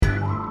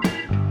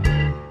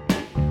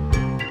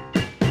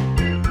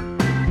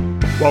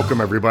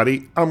Welcome,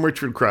 everybody. I'm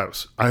Richard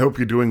Crouse. I hope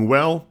you're doing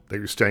well, that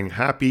you're staying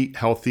happy,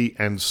 healthy,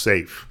 and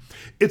safe.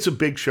 It's a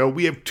big show.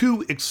 We have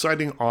two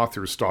exciting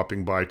authors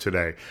stopping by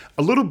today.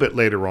 A little bit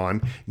later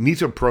on,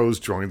 Nita Prose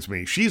joins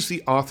me. She's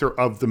the author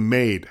of The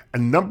Maid, a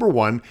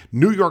 #1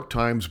 New York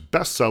Times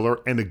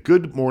bestseller and a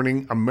Good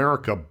Morning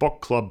America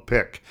book club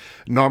pick.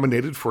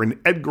 Nominated for an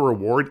Edgar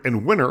Award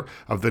and winner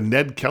of the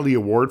Ned Kelly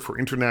Award for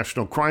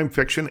International Crime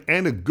Fiction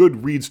and a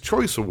Goodreads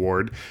Choice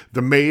Award,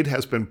 The Maid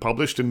has been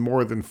published in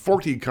more than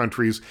 40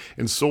 countries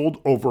and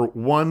sold over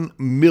 1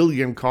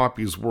 million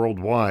copies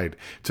worldwide.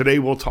 Today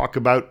we'll talk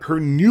about her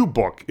new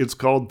book. It's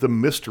called The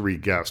Mystery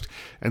Guest.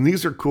 And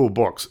these are cool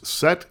books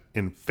set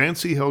in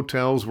fancy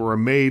hotels where a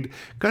maid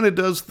kind of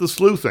does the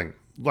sleuthing,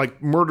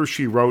 like Murder,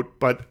 She Wrote,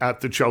 but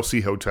at the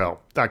Chelsea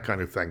Hotel, that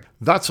kind of thing.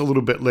 That's a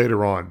little bit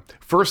later on.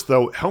 First,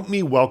 though, help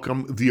me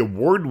welcome the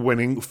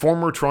award-winning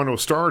former Toronto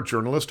Star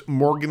journalist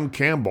Morgan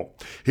Campbell.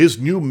 His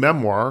new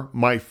memoir,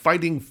 My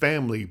Fighting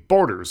Family,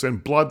 Borders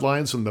and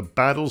Bloodlines and the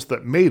Battles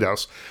That Made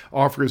Us,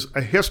 offers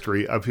a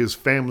history of his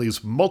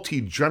family's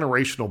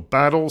multi-generational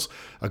battles,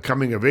 a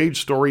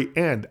coming-of-age story,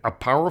 and a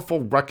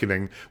powerful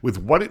reckoning with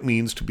what it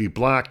means to be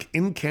Black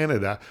in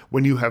Canada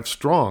when you have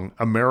strong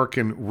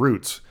American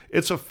roots.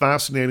 It's a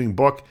fascinating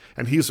book,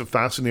 and he's a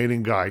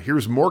fascinating guy.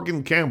 Here's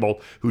Morgan Campbell,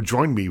 who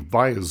joined me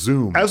via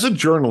Zoom. As a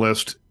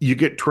journalist, you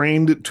get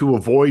trained to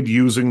avoid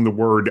using the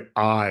word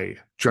I,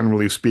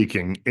 generally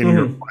speaking, in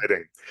your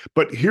writing.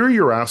 But here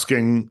you're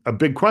asking a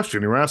big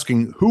question. You're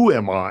asking, who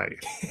am I?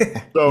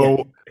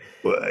 So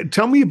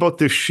tell me about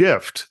this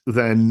shift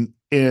then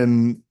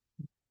in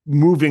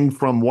moving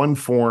from one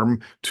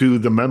form to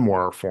the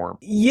memoir form.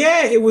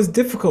 Yeah, it was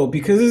difficult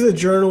because as a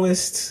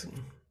journalist,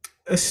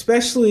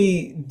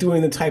 especially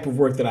doing the type of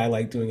work that I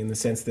like doing, in the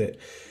sense that,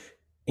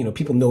 you know,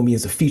 people know me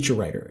as a feature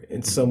writer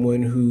and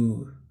someone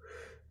who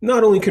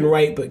not only can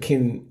write, but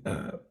can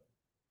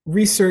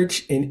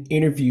research and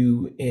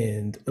interview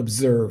and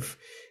observe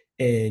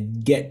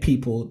and get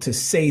people to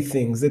say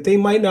things that they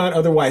might not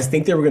otherwise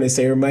think they were going to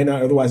say or might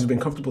not otherwise have been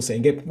comfortable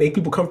saying. Make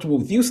people comfortable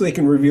with you so they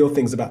can reveal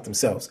things about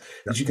themselves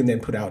that you can then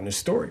put out in a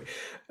story.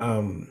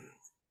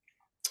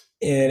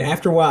 And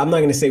after a while, I'm not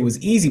going to say it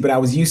was easy, but I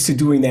was used to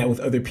doing that with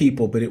other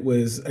people. But it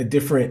was a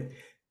different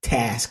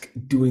task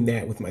doing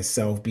that with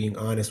myself, being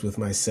honest with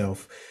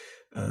myself,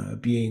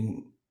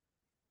 being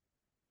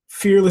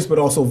fearless, but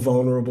also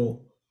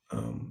vulnerable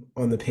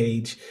on the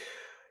page.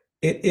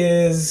 It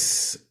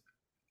is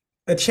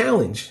a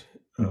challenge.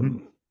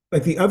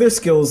 Like the other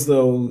skills,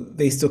 though,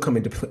 they still come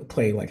into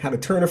play, like how to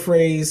turn a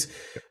phrase,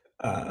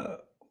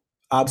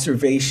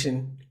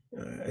 observation,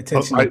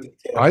 attention.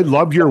 I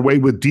love your way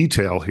with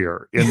detail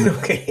here.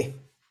 Okay.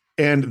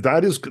 And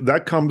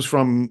that comes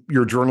from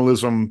your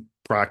journalism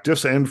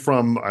practice and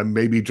from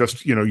maybe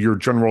just, your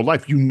general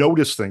life. You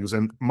notice things.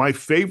 And my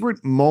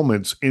favorite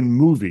moments in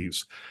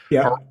movies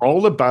are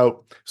all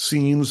about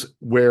scenes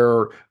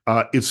where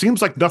it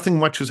seems like nothing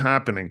much is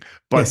happening,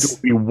 but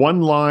there'll be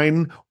one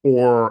line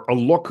or a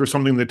look or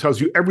something that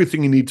tells you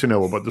everything you need to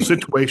know about the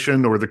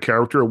situation or the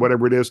character or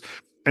whatever it is.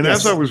 And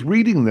as I was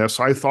reading this,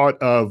 I thought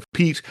of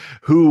Pete,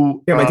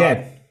 who my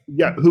dad.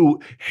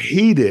 Who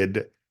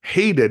hated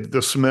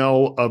the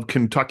smell of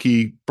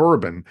Kentucky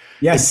bourbon.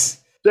 Yes.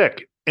 It's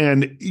sick.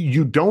 And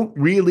you don't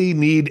really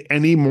need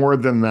any more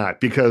than that,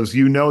 because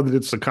you know that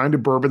it's the kind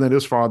of bourbon that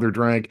his father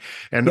drank.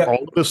 And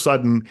all of a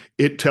sudden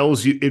it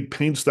tells you, it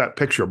paints that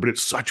picture, but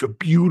it's such a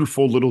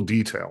beautiful little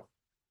detail.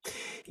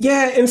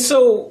 Yeah. And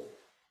so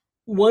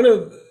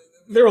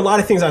there are a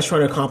lot of things I was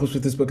trying to accomplish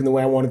with this book and the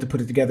way I wanted to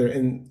put it together.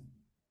 And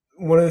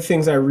one of the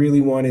things I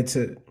really wanted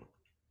to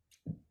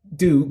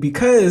do,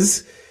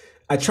 because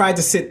I tried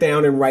to sit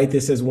down and write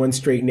this as one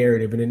straight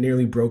narrative and it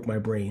nearly broke my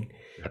brain.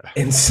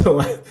 And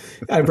so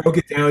I broke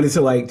it down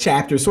into like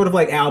chapters, sort of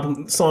like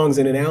album songs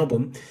in an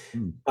album,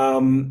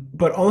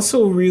 but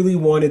also really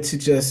wanted to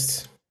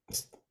just,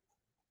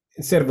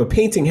 instead of a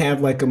painting,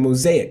 have like a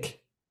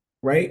mosaic,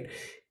 right?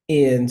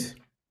 And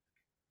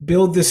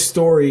build this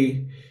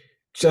story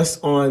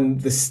just on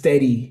the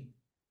steady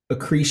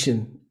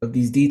accretion of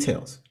these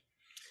details.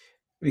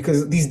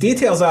 Because these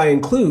details I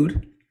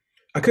could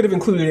have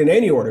included in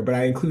any order, but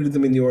I included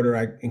them in the order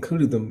I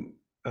included them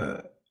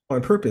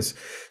on purpose.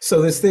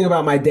 So this thing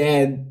about my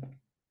dad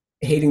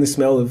hating the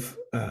smell of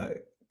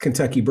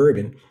Kentucky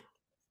bourbon,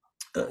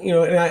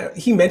 and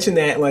he mentioned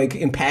that like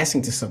in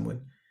passing to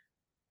someone.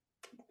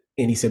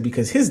 And he said,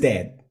 because his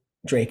dad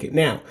drank it.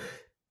 Now,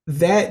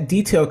 that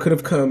detail could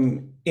have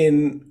come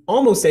in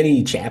almost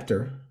any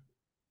chapter,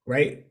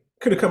 right?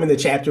 Could have come in the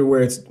chapter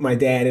where it's my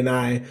dad and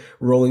I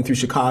rolling through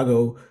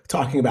Chicago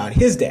talking about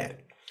his dad.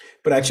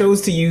 But I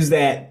chose to use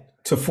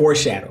that to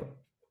foreshadow.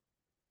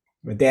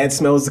 My dad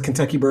smells the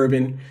Kentucky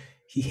bourbon.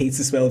 He hates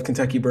the smell of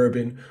Kentucky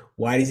bourbon.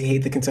 Why does he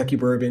hate the Kentucky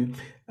bourbon?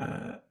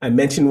 I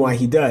mentioned why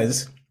he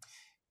does.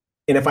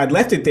 And if I'd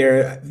left it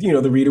there,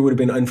 the reader would have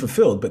been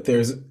unfulfilled. But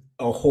there's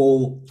a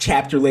whole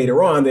chapter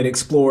later on that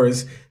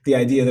explores the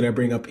idea that I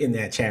bring up in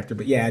that chapter.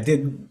 But yeah, I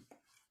did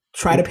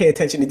try to pay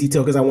attention to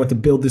detail because I want to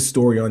build this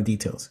story on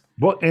details.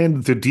 Well,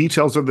 and the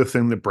details are the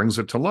thing that brings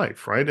it to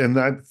life, right? And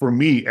that, for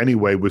me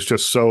anyway, was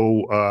just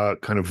so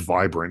kind of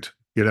vibrant.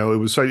 It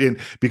was so,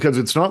 because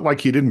it's not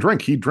like he didn't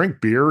drink. He'd drink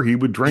beer. He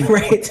would drink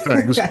right.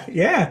 things.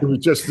 Yeah. It was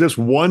just this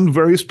one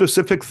very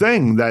specific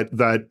thing that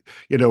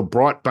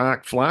brought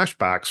back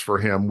flashbacks for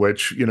him,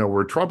 which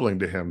were troubling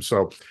to him.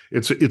 So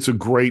it's a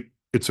great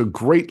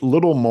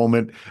little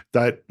moment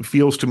that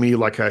feels to me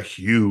like a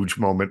huge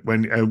moment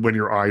when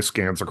your eye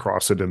scans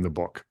across it in the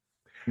book.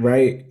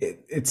 Right.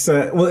 It's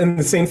well, and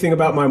the same thing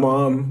about my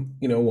mom,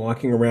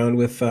 walking around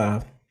with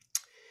a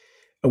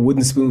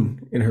wooden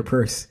spoon in her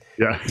purse.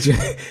 Yeah.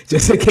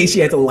 Just in case she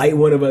had to light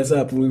one of us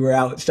up when we were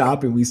out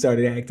shopping, we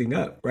started acting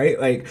up, right?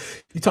 Like,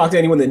 you talk to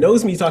anyone that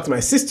knows me, you talk to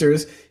my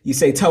sisters, you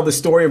say, tell the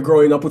story of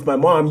growing up with my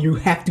mom, you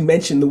have to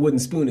mention the wooden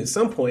spoon at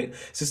some point.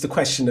 It's just a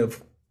question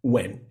of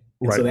when.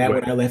 And right, so that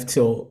right. one I left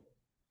till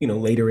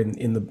later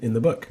in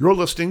the book. You're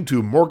listening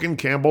to Morgan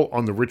Campbell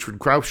on the Richard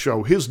Crouse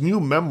Show. His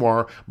new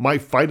memoir, My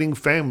Fighting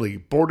Family,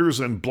 Borders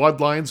and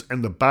Bloodlines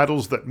and the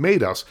Battles That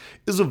Made Us,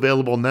 is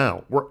available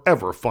now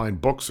wherever fine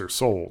books are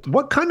sold.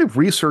 What kind of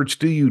research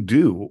do you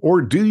do,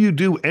 or do you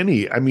do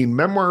any? I mean,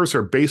 memoirs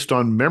are based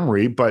on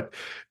memory, but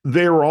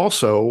they're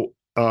also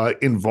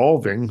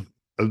involving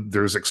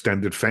there's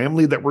extended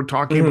family that we're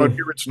talking about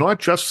here. It's not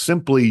just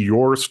simply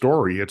your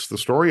story. It's the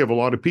story of a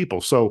lot of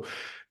people. So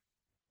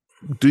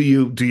do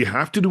you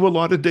have to do a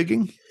lot of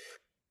digging?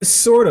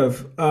 Sort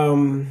of.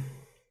 So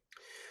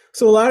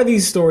a lot of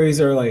these stories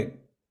are like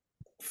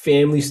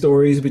family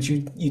stories, but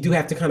you do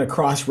have to kind of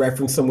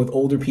cross-reference them with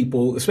older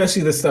people,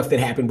 especially the stuff that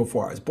happened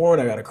before I was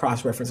born. I got to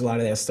cross-reference a lot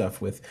of that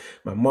stuff with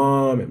my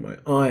mom and my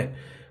aunt.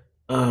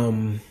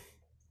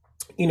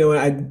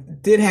 I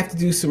did have to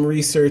do some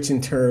research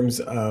in terms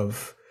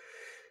of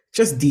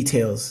just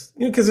details,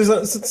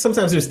 because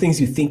sometimes there's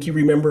things you think you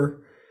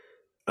remember,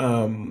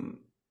 and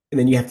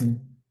then you have to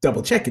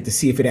double check it to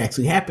see if it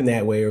actually happened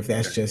that way or if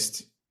that's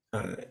just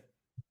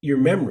your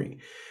memory.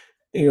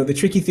 The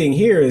tricky thing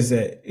here is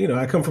that,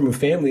 I come from a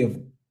family of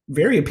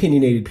very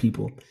opinionated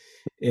people,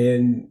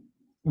 and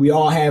we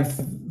all have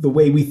the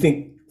way we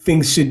think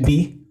things should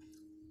be,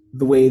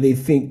 the way we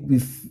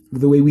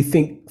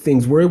think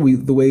things were,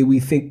 the way we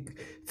think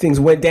things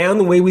went down,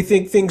 the way we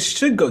think things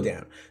should go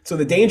down. So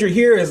the danger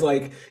here is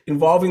like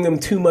involving them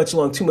too much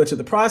along too much of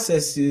the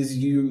process is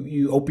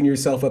you open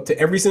yourself up to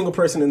every single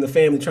person in the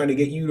family trying to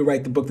get you to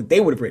write the book that they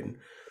would have written,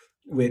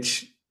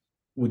 which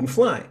wouldn't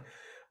fly.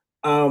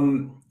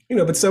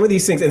 But some of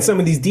these things and some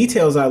of these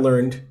details I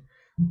learned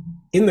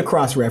in the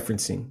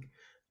cross-referencing,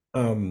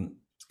 in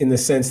the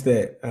sense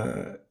that,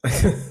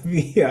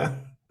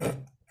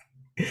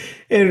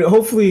 and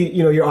hopefully,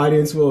 your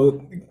audience will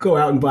go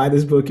out and buy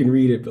this book and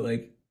read it,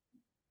 but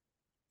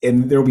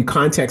and there'll be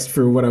context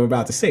for what I'm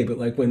about to say, but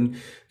like when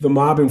the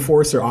mob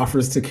enforcer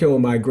offers to kill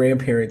my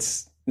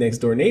grandparents' next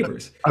door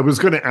neighbors. I was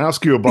going to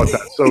ask you about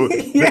that. So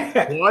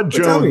Claude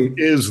Jones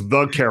is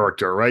the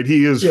character, right?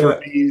 He is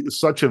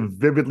such a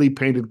vividly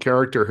painted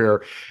character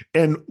here.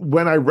 And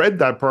when I read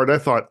that part, I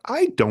thought,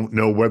 I don't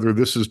know whether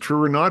this is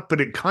true or not,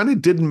 but it kind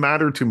of didn't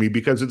matter to me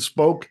because it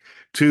spoke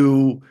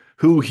to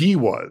who he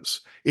was.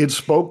 It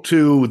spoke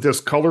to this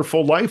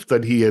colorful life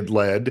that he had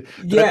led.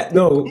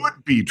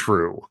 Could be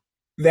true.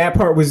 That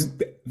part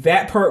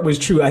was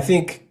true. I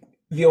think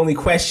the only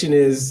question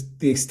is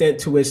the extent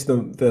to which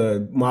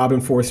the mob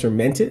enforcer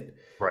meant it.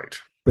 Right.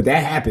 But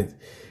that happened.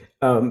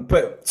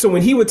 But so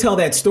when he would tell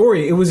that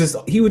story, he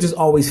would just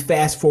always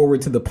fast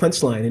forward to the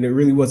punchline, and it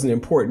really wasn't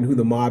important who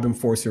the mob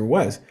enforcer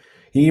was.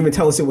 He didn't even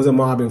tell us it was a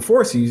mob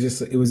enforcer.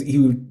 He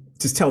would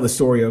just tell the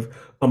story of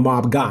a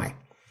mob guy.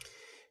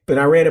 But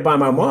I ran it by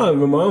my mom.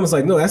 My mom was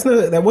like, no,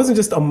 that wasn't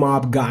just a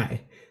mob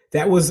guy.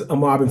 That was a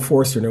mob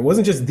enforcer. And it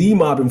wasn't just a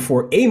mob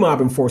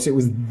enforcer. It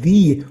was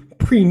the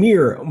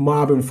premier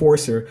mob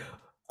enforcer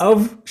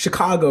of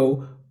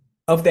Chicago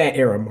of that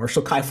era,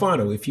 Marshall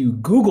Caifano. If you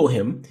Google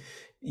him,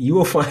 you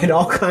will find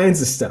all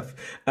kinds of stuff.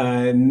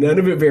 None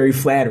of it very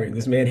flattering.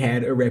 This man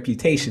had a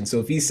reputation.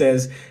 So if he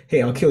says,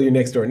 hey, I'll kill your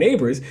next door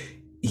neighbors,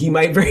 he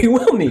might very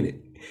well mean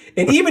it.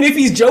 And even if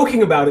he's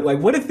joking about it, like,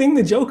 what a thing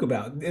to joke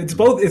about. It's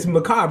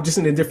macabre, just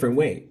in a different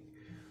way.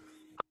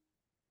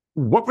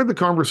 What were the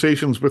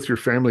conversations with your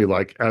family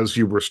like as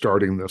you were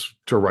starting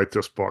to write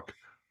this book?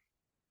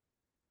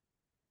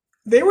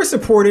 They were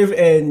supportive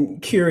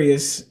and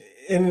curious.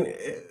 And,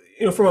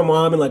 for my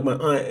mom and like my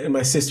aunt and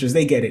my sisters,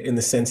 they get it in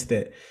the sense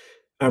that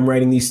I'm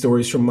writing these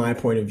stories from my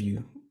point of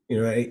view.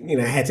 I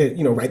had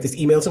to, write this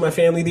email to my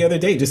family the other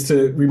day just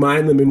to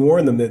remind them and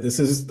warn them that this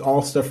is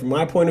all stuff from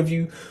my point of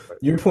view.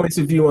 Your points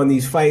of view on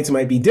these fights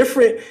might be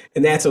different,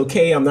 and that's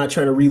okay. I'm not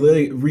trying to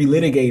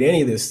relitigate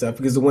any of this stuff,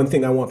 because the one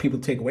thing I want people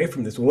to take away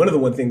from this, one of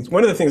the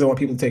things I want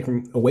people to take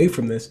away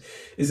from this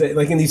is that,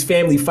 like, in these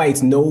family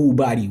fights,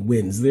 nobody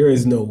wins. There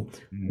is no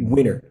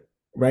winner,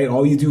 right?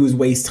 All you do is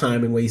waste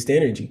time and waste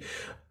energy.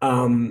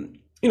 And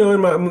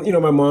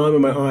my mom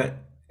and my aunt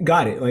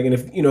got it. Like, and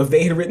if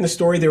they had written the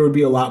story, there would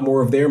be a lot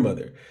more of their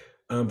mother,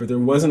 but there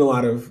wasn't a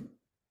lot of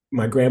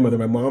my grandmother,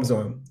 my mom's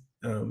arm.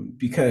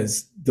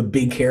 Because the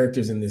big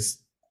characters in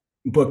this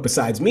book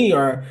besides me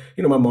are,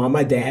 my mom,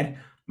 my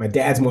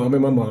dad's mom,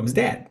 and my mom's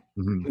dad.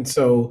 Mhm. And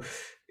so,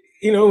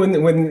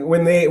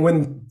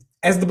 when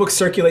as the book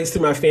circulates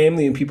through my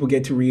family and people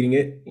get to reading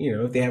it,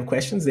 if they have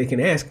questions, they can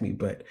ask me.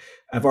 But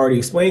I've already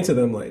explained to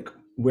them like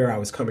where I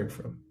was coming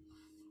from.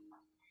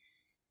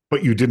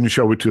 But you didn't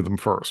show it to them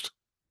first.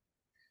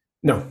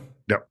 No.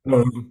 Yep.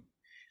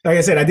 Like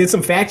I said, I did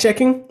some fact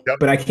checking, Yep.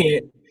 but I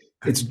can't.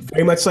 It's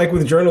very much like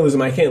with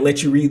journalism. I can't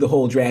let you read the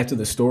whole draft of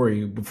the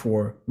story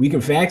before we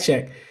can fact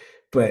check.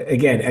 But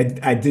again,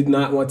 I did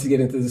not want to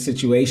get into the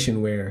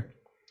situation where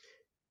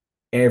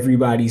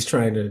everybody's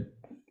trying to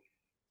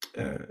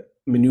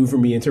maneuver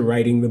me into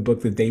writing the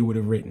book that they would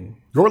have written.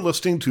 You're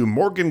listening to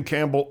Morgan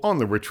Campbell on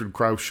The Richard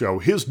Crouse Show.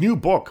 His new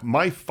book,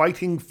 My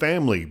Fighting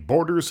Family,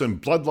 Borders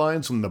and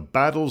Bloodlines and the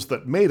Battles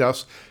That Made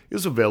Us,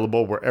 is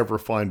available wherever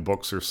fine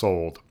books are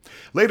sold.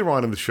 Later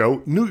on in the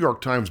show, New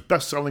York Times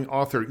bestselling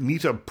author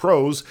Nita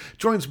Prose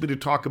joins me to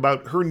talk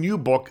about her new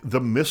book, The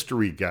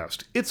Mystery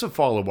Guest. It's a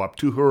follow-up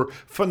to her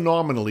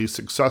phenomenally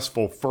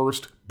successful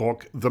first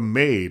book, The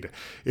Maid.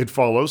 It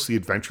follows the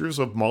adventures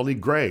of Molly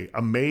Gray,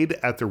 a maid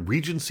at the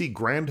Regency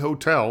Grand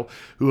Hotel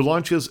who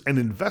launches an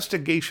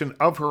investigation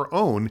of her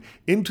own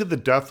into the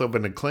death of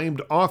an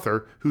acclaimed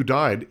author who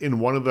died in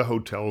one of the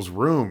hotel's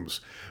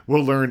rooms.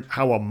 We'll learn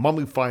how a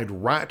mummified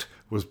rat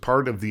was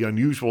part of the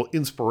unusual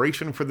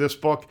inspiration for this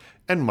book,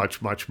 and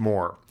much, much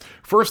more.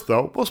 First,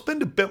 though, we'll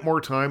spend a bit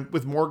more time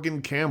with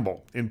Morgan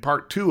Campbell. In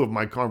part 2 of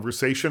my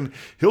conversation,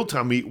 he'll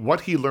tell me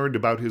what he learned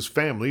about his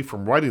family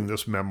from writing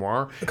this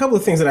memoir. A couple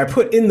of things that I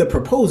put in the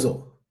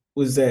proposal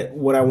was that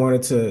what I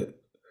wanted to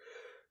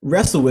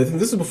wrestle with, and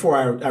this is before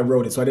I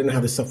wrote it, so I didn't know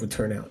how this stuff would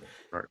turn out,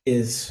 right,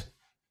 is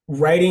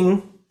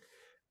writing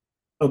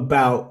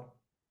about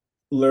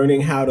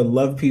learning how to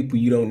love people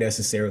you don't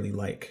necessarily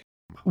like.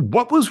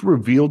 What was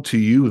revealed to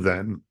you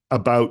then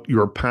about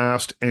your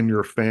past and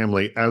your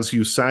family as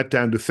you sat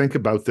down to think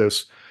about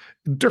this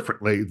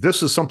differently?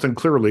 This is something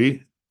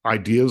clearly,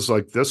 ideas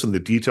like this and the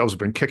details have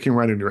been kicking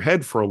around in your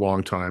head for a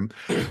long time,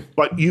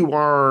 but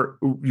you're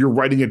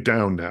writing it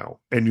down now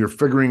and you're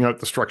figuring out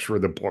the structure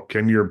of the book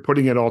and you're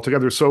putting it all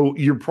together. So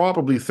you're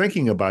probably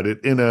thinking about it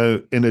in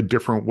a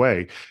different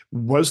way.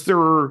 Was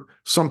there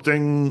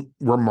something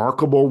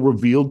remarkable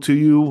revealed to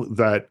you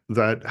that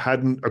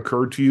hadn't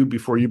occurred to you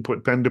before you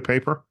put pen to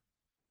paper?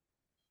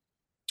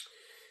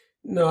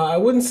 No, I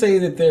wouldn't say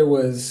that there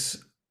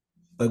was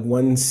like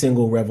one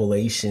single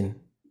revelation,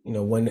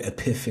 one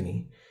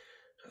epiphany.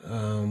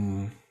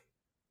 A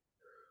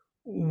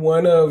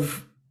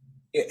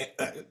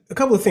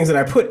couple of things that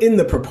I put in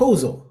the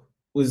proposal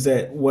was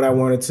that what I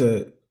wanted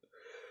to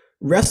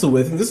wrestle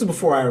with, and this is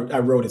before I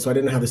wrote it, so I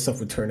didn't know how this stuff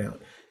would turn out,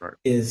 right,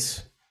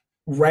 is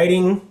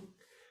writing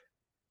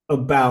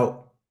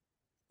about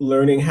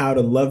learning how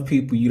to love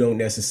people you don't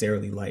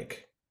necessarily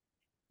like.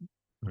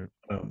 right.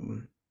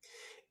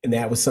 And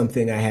that was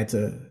something I had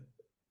to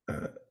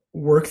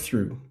work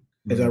through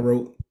as I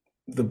wrote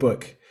the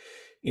book.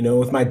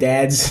 With my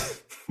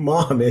dad's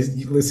mom,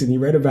 you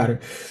read about her.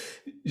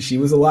 She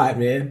was a lot,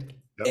 man.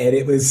 Yep. And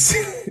it was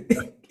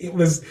it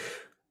was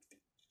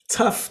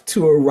tough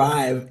to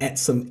arrive at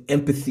some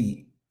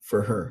empathy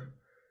for her,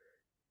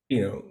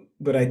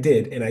 but I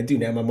did, and I do.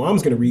 Now my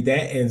mom's going to read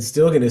that and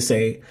still going to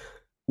say,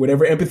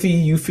 whatever empathy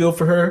you feel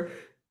for her,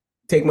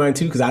 take mine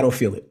too, because I don't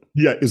feel it.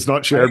 Yeah, it's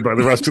not shared by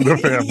the rest of the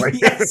family.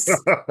 Yes,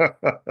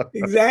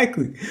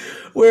 exactly.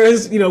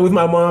 Whereas, with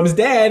my mom's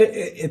dad,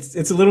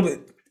 it's a little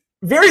bit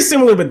very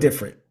similar but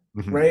different,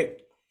 right?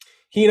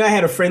 He and I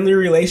had a friendly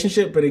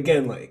relationship, but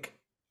again, like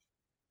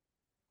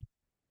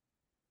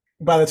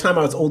by the time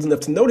I was old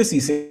enough to notice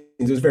these things,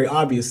 it was very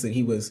obvious that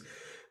he was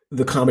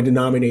the common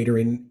denominator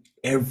in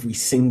every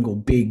single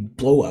big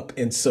blow up.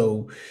 And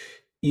so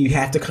you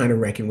have to kind of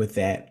reckon with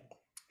that.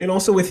 And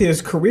also with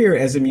his career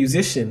as a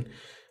musician,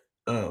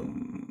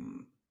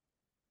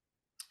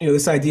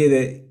 this idea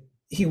that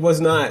he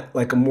was not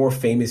like a more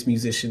famous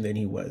musician than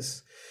he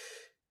was.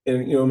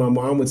 And, my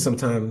mom would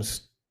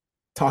sometimes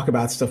talk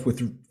about stuff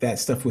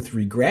with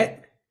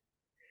regret,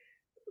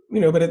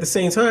 but at the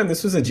same time,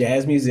 this was a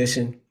jazz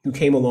musician who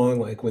came along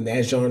like when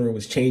that genre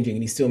was changing,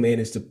 and he still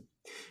managed to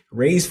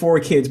raise 4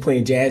 kids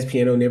playing jazz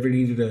piano, never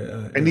needed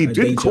and he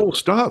did cool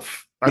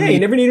stuff. He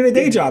never needed a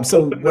day job.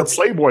 So the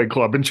Playboy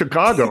Club in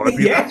Chicago.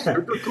 That's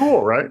super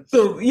cool, right?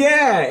 So,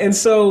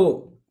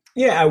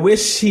 I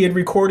wish he had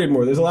recorded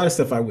more. There's a lot of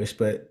stuff I wish,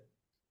 but,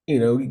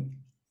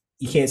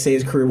 you can't say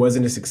his career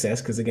wasn't a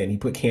success because, again, he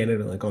put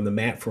Canada like on the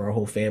map for our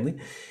whole family.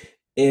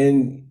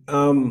 And,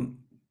 and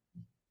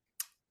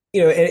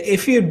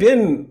if he had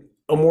been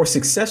a more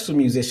successful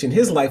musician,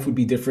 his life would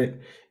be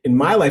different and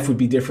my life would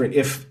be different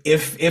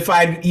if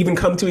I'd even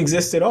come to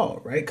exist at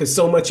all, right? Because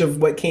so much of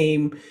what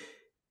came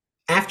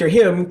after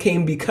him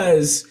came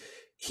because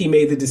he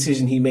made the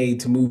decision he made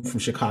to move from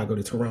Chicago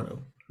to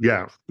Toronto.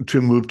 Yeah,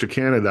 to move to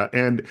Canada.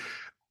 And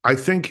I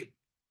think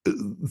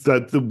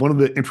that one of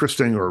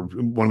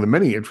the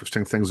many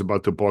interesting things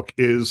about the book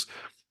is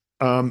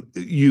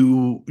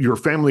your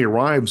family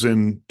arrives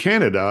in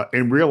Canada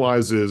and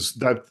realizes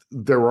that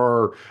there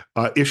are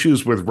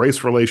issues with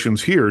race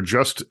relations here,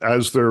 just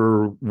as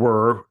there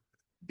were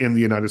in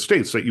the United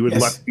States, that you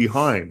had left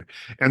behind,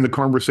 and the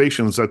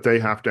conversations that they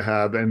have to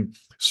have. And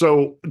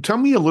so tell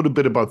me a little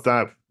bit about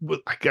that,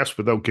 I guess,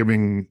 without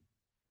giving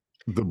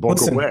the book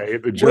away.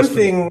 One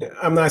thing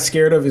I'm not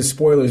scared of is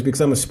spoilers,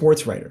 because I'm a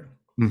sports writer.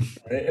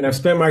 Mm-hmm. Right? And I've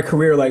spent my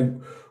career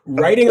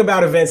writing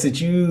about events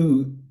that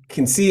you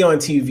can see on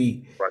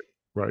TV.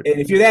 Right. And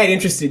if you're that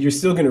interested, you're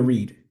still going to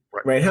read.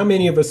 Right. How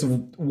many of us have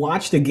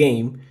watched a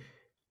game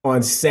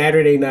on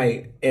Saturday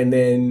night, and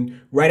then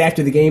right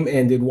after the game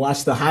ended,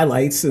 watch the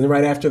highlights, and then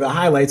right after the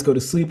highlights, go to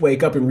sleep,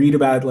 wake up, and read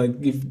about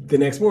it the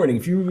next morning?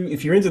 If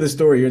you're into the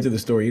story, you're into the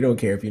story. You don't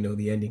care if you know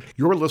the ending.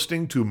 You're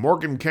listening to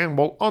Morgan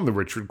Campbell on the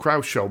Richard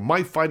Crouse Show.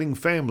 My Fighting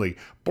Family,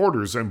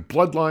 Borders and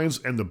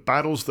Bloodlines, and the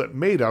Battles That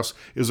Made Us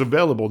is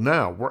available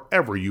now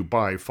wherever you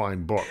buy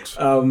fine books.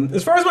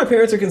 As far as my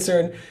parents are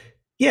concerned,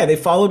 yeah, they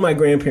followed my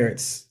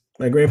grandparents.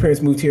 My grandparents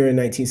moved here in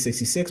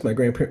 1966. My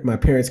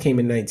parents came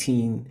in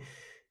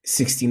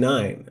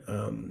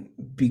 1969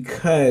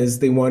 because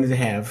they wanted to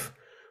have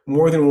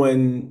more than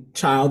one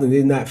child, and they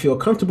did not feel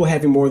comfortable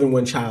having more than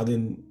one child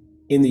in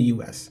the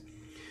U.S.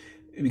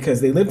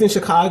 because they lived in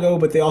Chicago,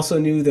 but they also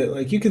knew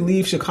that you could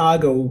leave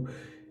Chicago,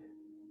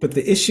 but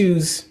the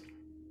issues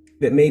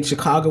that made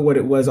Chicago what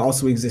it was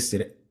also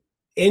existed.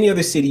 Any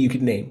other city you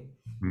could name,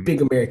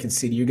 big American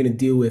city, you're going to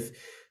deal with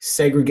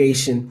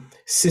segregation,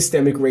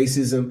 systemic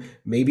racism,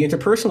 maybe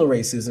interpersonal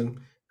racism,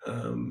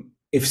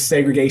 if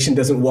segregation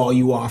doesn't wall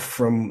you off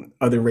from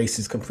other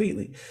races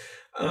completely.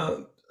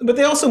 But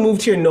they also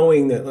moved here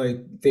knowing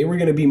that they were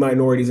going to be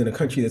minorities in a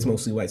country that's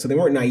mostly white. So they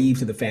weren't naive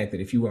to the fact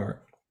that if you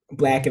are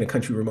Black in a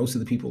country where most of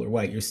the people are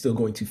white, you're still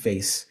going to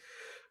face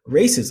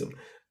racism.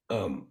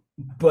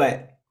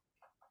 But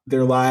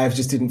their lives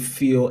just didn't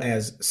feel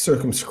as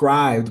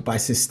circumscribed by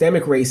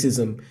systemic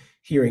racism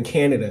here in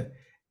Canada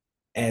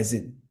as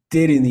it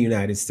did in the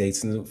United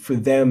States. And for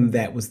them,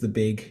 that was the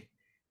big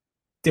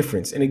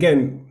difference. And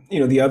again,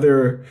 the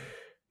other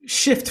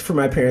shift for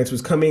my parents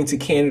was coming to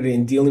Canada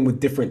and dealing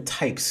with different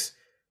types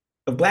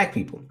of Black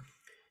people.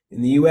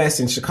 In the US,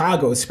 in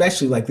Chicago,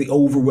 especially, the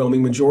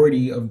overwhelming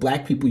majority of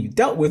Black people you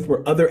dealt with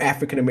were other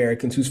African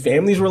Americans whose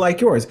families were like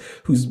yours,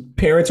 whose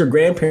parents or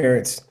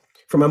grandparents,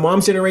 from my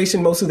mom's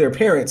generation, most of their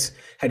parents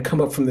had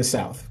come up from the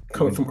South,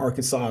 come up from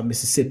Arkansas,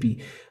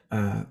 Mississippi,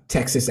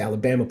 Texas,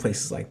 Alabama,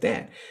 places like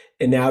that.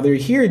 And now they're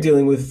here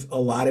dealing with a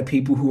lot of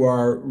people who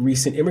are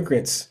recent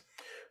immigrants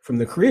from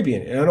the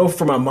Caribbean. And I know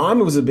for my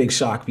mom, it was a big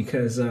shock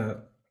because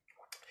to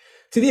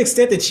the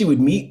extent that she would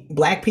meet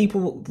Black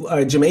people,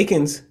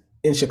 Jamaicans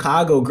in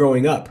Chicago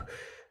growing up,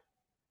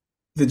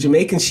 the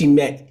Jamaicans she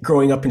met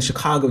growing up in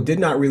Chicago did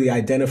not really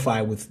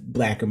identify with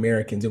Black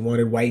Americans and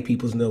wanted white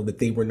people to know that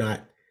they were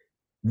not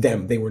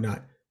them. They were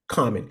not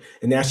common.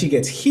 And now she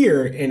gets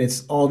here and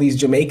it's all these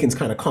Jamaicans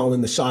kind of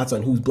calling the shots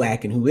on who's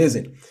Black and who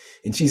isn't.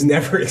 And she's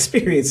never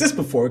experienced this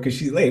before because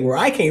she's like, where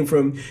I came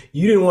from,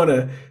 you didn't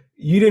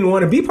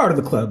want to be part of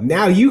the club.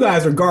 Now you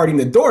guys are guarding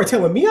the door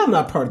telling me I'm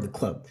not part of the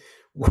club.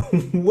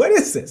 What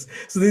is this?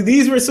 So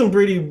these were some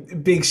pretty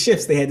big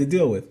shifts they had to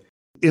deal with.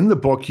 In the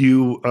book,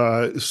 you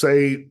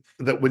say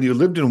that when you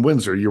lived in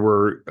Windsor, you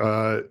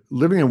were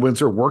living in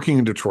Windsor, working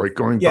in Detroit,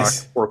 going back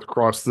and forth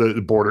across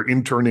the border,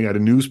 interning at a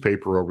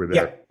newspaper over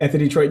there. Yeah, at the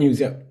Detroit News,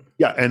 yeah.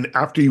 Yeah, and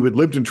after you had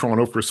lived in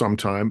Toronto for some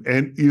time,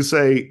 and you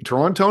say,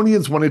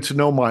 Torontonians wanted to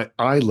know my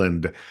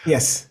island.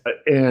 Yes.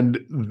 And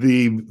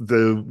the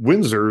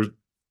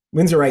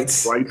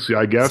Windsorites,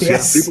 I guess.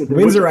 Yes, yeah,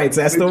 Windsorites,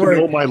 that's the word.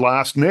 Know my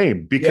last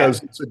name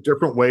because it's a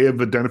different way of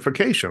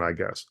identification, I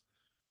guess.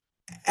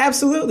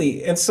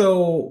 Absolutely. And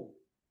so,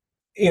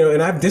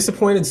 and I've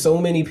disappointed so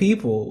many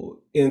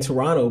people in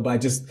Toronto by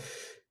just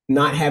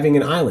not having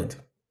an island.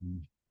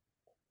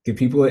 If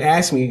people would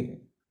ask me,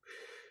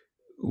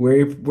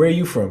 where are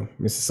you from?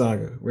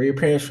 Mississauga. Where are your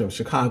parents from?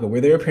 Chicago. Where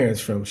are their parents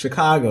from?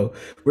 Chicago.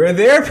 Where are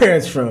their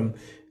parents from?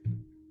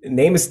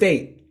 Name a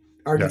state.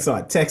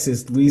 Arkansas,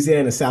 Texas,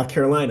 Louisiana, South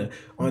Carolina,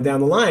 on down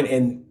the line.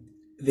 And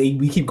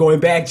we keep going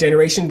back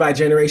generation by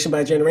generation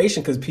by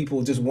generation because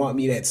people just want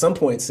me to at some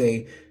point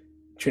say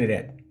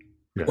Trinidad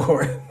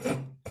or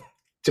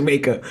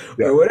Jamaica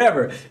or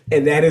whatever.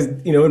 And that is,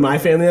 in my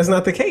family, that's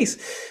not the case.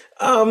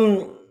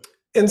 And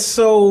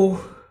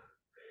so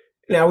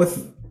now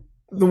with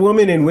the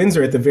woman in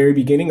Windsor at the very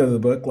beginning of the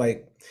book,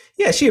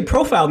 she had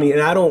profiled me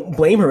and I don't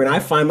blame her. And I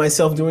find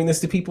myself doing this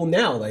to people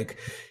now.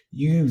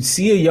 You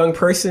see a young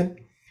person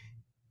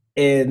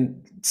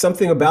and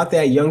something about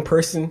that young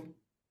person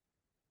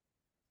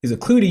is a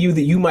clue to you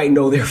that you might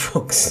know their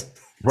folks.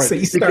 Right. So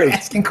you start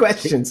asking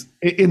questions.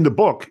 In the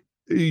book,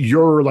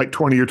 you're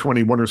 20 or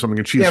 21 or something,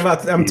 and she's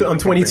I'm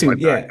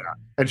 22,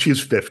 and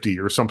she's 50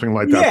 or something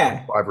like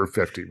that, 5 or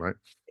 50, right?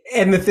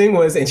 And the thing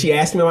was, and she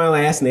asked me my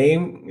last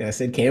name, and I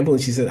said Campbell,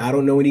 and she said, I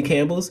don't know any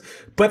Campbells.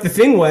 But the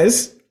thing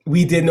was,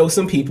 we did know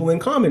some people in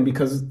common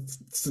because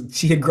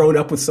she had grown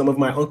up with some of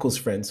my uncle's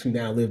friends who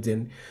now lived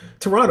in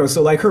Toronto.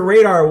 So her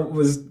radar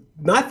was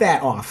not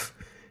that off.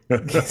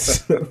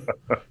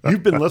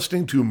 You've been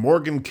listening to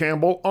Morgan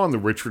Campbell on The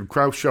Richard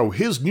Crouse Show.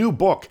 His new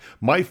book,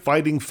 My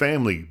Fighting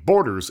Family,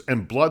 Borders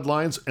and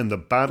Bloodlines and the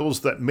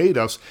Battles That Made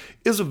Us,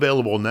 is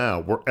available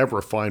now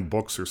wherever fine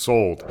books are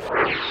sold.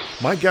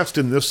 My guest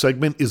in this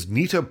segment is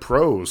Nita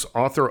Prose,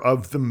 author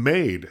of The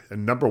Maid, a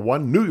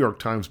 #1 New York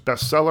Times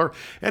bestseller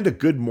and a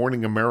Good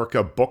Morning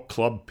America book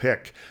club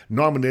pick.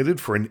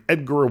 Nominated for an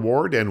Edgar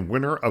Award and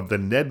winner of the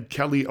Ned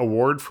Kelly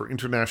Award for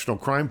International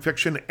Crime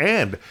Fiction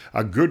and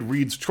a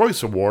Goodreads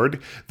Choice Award,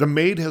 The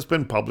Maid has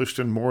been published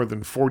in more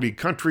than 40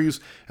 countries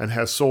and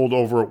has sold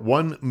over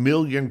 1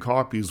 million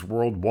copies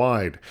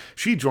worldwide.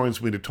 She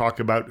joins me to talk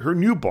about her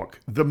new book,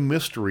 The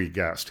Mystery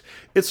Guest.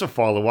 It's a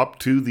follow-up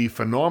to the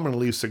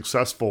phenomenally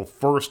successful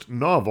first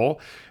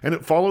novel, and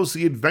it follows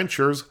the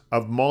adventures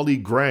of Molly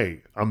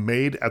Gray, a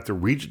maid at the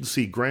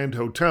Regency Grand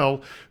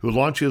Hotel who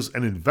launches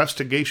an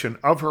investigation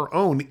of her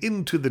own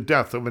into the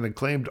death of an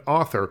acclaimed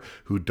author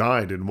who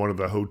died in one of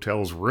the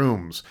hotel's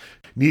rooms.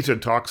 Nita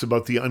talks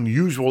about the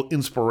unusual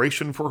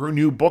inspiration for her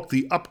new book,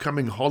 the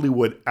upcoming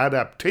Hollywood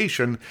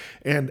adaptation,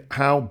 and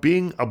how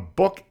being a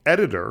book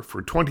editor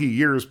for 20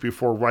 years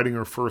before writing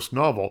her first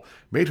novel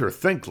made her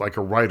think like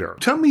a writer.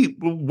 Tell me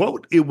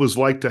what it was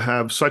like to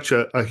have such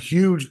a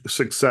huge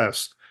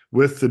success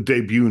with the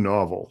debut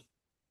novel.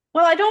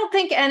 Well, I don't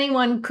think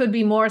anyone could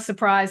be more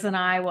surprised than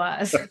I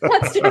was.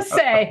 Let's just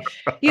say,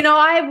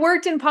 I have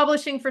worked in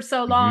publishing for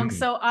so long,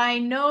 so I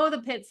know the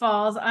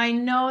pitfalls. I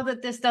know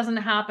that this doesn't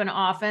happen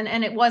often,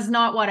 and it was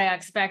not what I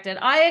expected.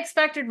 I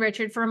expected,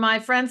 Richard, for my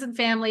friends and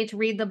family to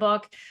read the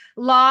book,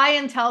 lie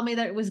and tell me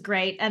that it was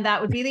great, and that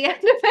would be the end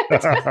of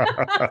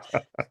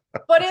it.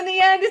 But in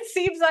the end, it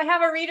seems I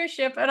have a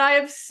readership, and I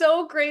am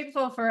so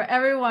grateful for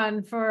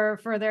everyone for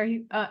their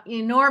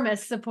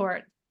enormous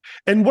support.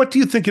 And what do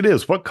you think it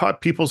is? What caught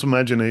people's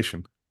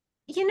imagination?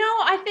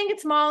 I think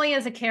it's Molly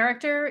as a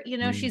character.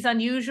 She's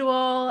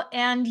unusual,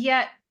 and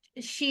yet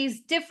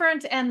she's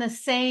different and the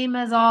same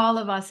as all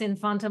of us in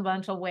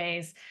fundamental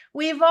ways.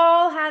 We've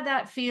all had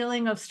that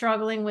feeling of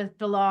struggling with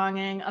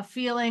belonging, a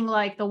feeling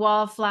like the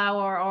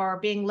wallflower or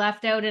being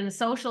left out in a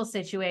social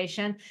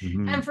situation.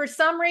 And for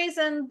some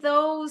reason,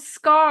 those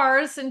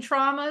scars and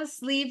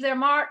traumas leave their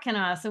mark in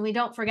us and we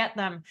don't forget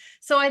them.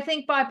 So I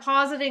think by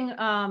positing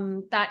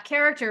that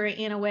character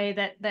in a way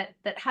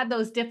that had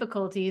those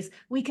difficulties,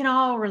 we can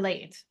all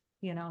relate,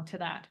 to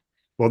that.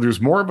 Well,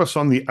 there's more of us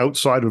on the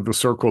outside of the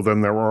circle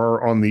than there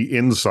are on the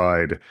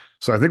inside.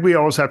 So I think we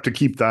always have to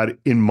keep that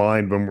in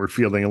mind when we're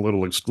feeling a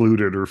little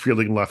excluded or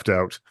feeling left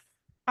out.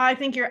 I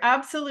think you're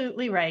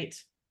absolutely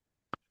right.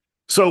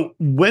 So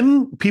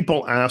when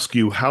people ask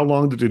you, how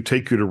long did it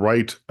take you to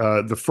write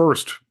the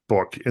first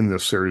book in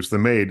this series, The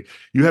Maid,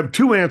 you have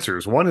two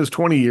answers. One is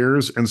 20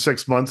 years and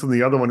 6 months, and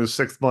the other one is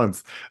 6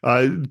 months.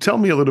 Tell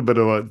me a little bit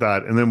about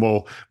that, and then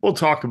we'll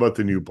talk about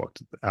the new book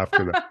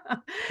after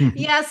that.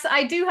 Yes,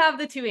 I do have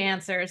the two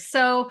answers.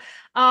 So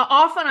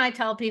often I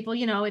tell people,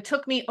 it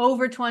took me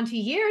over 20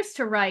 years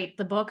to write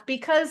the book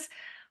because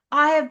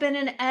I have been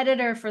an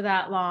editor for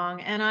that long,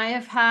 and I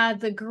have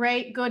had the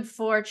great good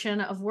fortune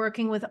of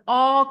working with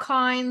all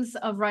kinds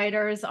of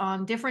writers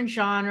on different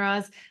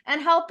genres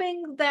and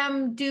helping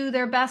them do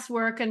their best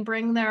work and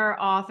bring their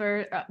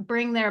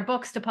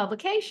books to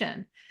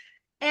publication.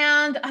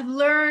 And I've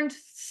learned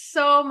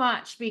so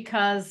much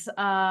because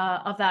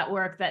of that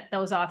work that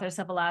those authors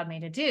have allowed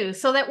me to do.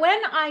 So that when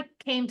I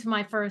came to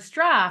my first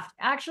draft,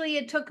 actually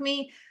it took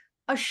me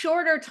a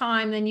shorter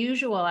time than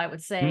usual, I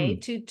would say,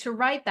 to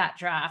write that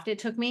draft. It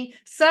took me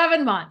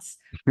 7 months,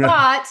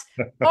 but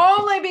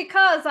only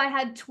because I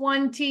had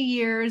 20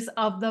 years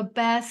of the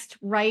best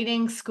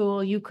writing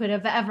school you could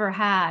have ever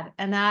had.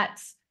 And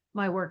that's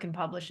my work in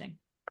publishing.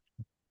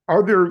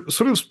 Are there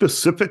sort of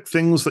specific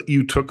things that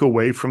you took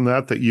away from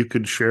that you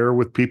could share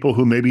with people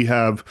who maybe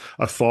have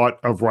a thought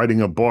of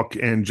writing a book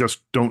and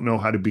just don't know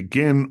how to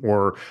begin,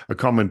 or a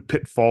common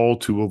pitfall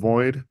to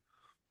avoid?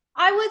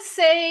 I would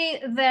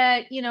say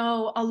that,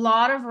 a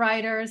lot of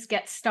writers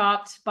get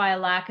stopped by a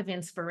lack of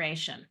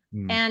inspiration.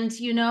 And,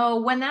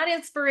 when that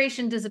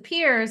inspiration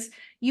disappears,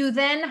 you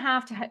then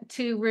have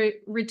to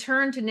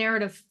return to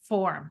narrative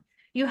form.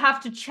 You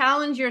have to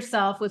challenge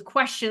yourself with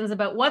questions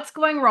about what's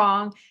going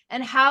wrong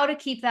and how to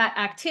keep that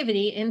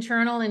activity,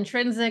 internal,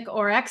 intrinsic,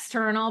 or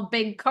external,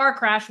 big car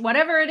crash,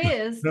 whatever it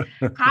is,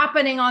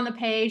 happening on the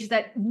page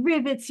that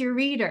rivets your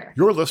reader.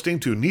 You're listening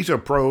to Nita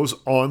Prose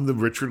on The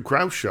Richard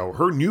Crouse Show.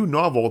 Her new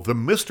novel, The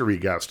Mystery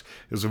Guest,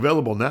 is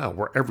available now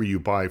wherever you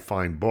buy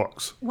fine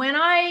books. When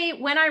I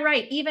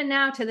write, even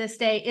now to this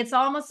day, it's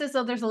almost as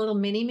though there's a little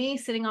mini-me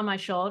sitting on my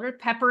shoulder,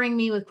 peppering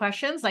me with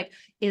questions like,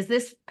 is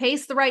this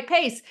pace the right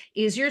pace?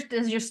 Does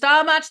your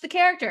style match the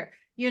character?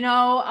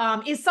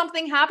 Is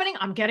something happening?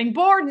 I'm getting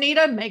bored,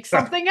 Nita, make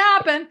something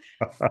happen.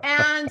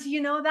 And,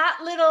 that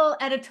little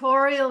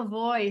editorial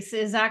voice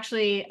is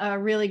actually a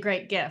really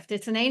great gift.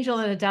 It's an angel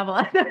and a devil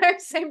at the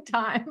same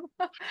time.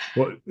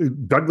 Well,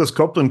 Douglas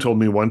Copeland told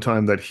me one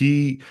time that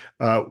he,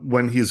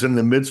 when he's in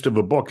the midst of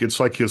a book, it's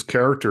like his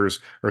characters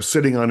are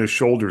sitting on his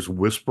shoulders,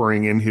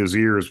 whispering in his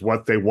ears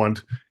what they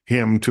want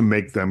him to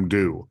make them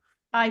do.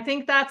 I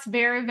think that's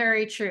very,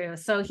 very true.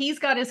 So he's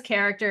got his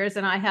characters,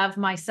 and I have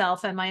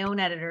myself and my own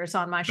editors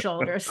on my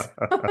shoulders.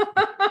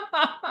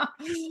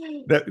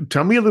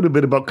 Tell me a little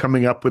bit about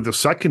coming up with a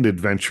second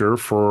adventure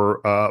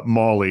for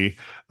Molly,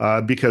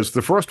 because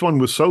the first one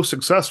was so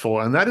successful,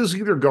 and that is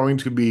either going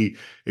to be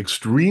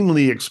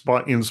extremely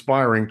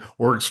inspiring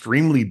or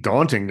extremely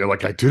daunting. They're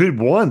like, I did it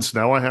once,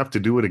 now I have to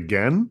do it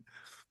again.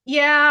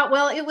 Yeah,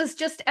 well, it was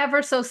just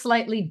ever so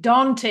slightly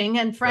daunting,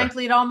 and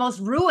frankly, it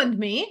almost ruined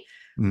me,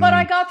 but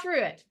I got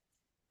through it.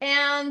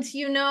 And,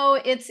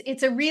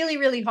 it's a really,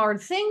 really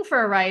hard thing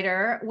for a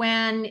writer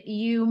when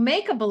you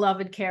make a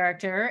beloved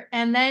character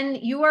and then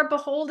you are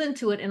beholden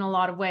to it in a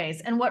lot of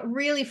ways. And what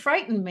really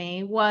frightened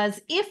me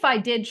was, if I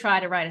did try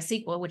to write a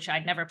sequel, which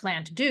I'd never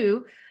planned to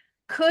do,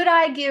 could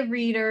I give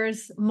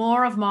readers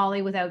more of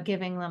Molly without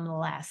giving them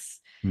less?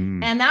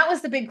 And that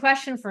was the big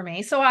question for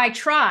me. So I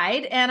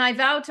tried, and I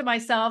vowed to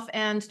myself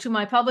and to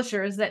my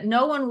publishers that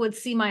no one would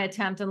see my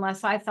attempt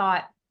unless I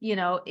thought,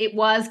 it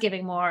was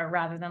giving more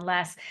rather than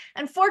less.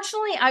 And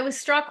fortunately, I was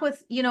struck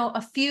with,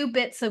 a few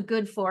bits of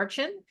good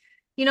fortune.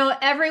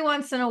 Every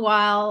once in a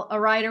while, a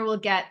writer will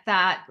get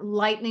that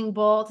lightning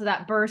bolt,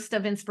 that burst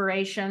of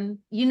inspiration.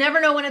 You never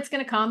know when it's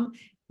going to come.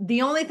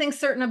 The only thing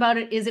certain about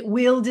it is it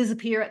will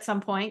disappear at some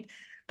point.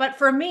 But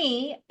for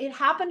me, it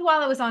happened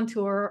while I was on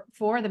tour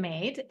for the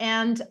Maid,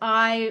 and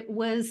I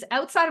was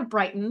outside of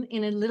Brighton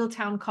in a little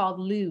town called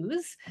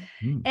Lewes,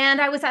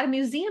 and I was at a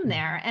museum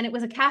there, and it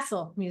was a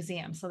castle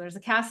museum. So there's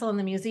a castle in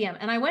the museum,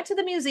 and I went to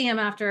the museum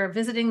after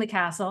visiting the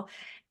castle,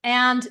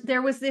 and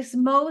there was this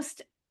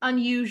most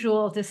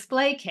unusual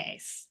display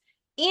case.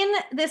 In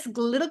this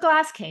little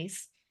glass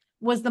case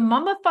was the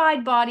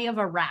mummified body of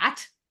a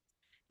rat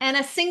and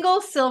a single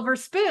silver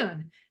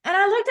spoon. And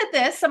I looked at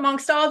this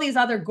amongst all these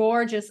other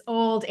gorgeous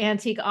old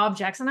antique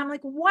objects, and I'm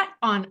like, what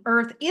on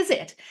earth is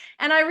it?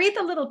 And I read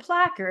the little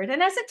placard,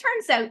 and as it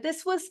turns out,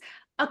 this was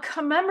a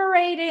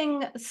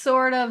commemorating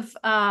sort of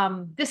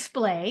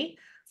display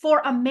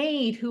for a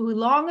maid who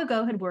long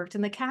ago had worked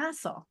in the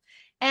castle.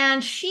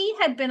 And she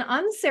had been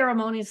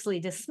unceremoniously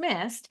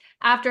dismissed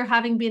after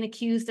having been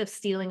accused of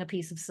stealing a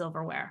piece of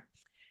silverware.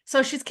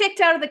 So she's kicked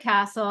out of the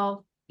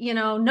castle.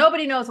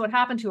 Nobody knows what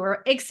happened to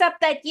her,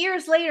 except that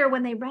years later,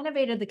 when they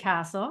renovated the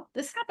castle,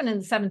 this happened in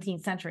the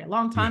 17th century, a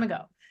long time ago,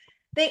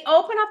 they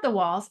open up the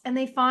walls and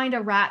they find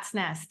a rat's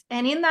nest.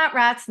 And in that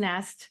rat's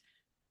nest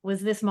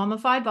was this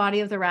mummified body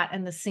of the rat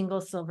and the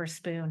single silver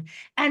spoon.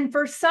 And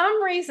for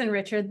some reason,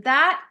 Richard,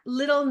 that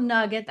little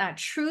nugget, that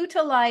true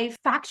to life,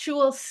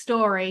 factual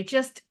story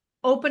just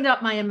opened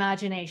up my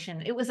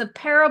imagination. It was a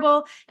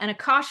parable and a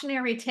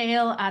cautionary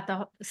tale at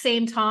the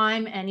same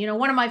time. And,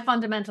 one of my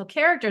fundamental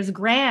characters,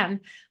 Gran,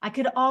 I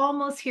could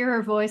almost hear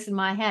her voice in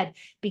my head.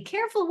 Be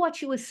careful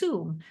what you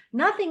assume.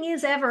 Nothing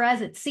is ever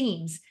as it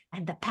seems,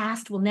 and the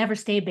past will never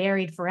stay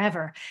buried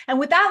forever. And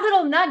with that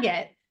little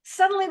nugget,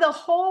 suddenly the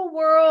whole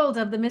world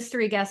of the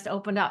mystery guest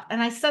opened up.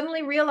 And I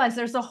suddenly realized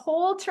there's a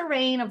whole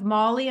terrain of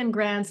Molly and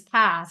Gran's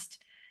past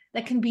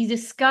that can be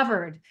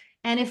discovered.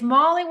 And if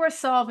Molly were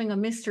solving a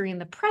mystery in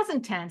the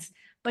present tense,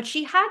 but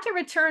she had to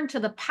return to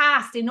the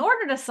past in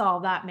order to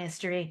solve that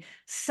mystery,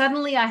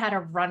 suddenly I had a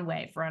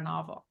runway for a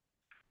novel.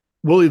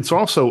 Well, it's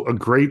also a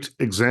great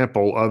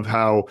example of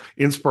how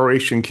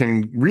inspiration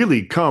can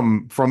really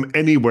come from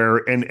anywhere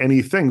and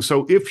anything.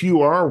 So if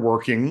you are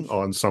working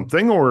on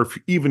something, or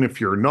even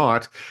if you're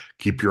not,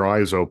 keep your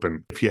eyes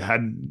open. If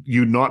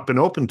you not been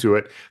open to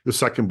it, the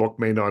second book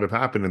may not have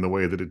happened in the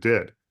way that it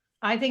did.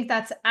 I think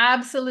that's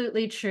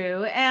absolutely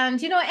true.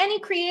 And, any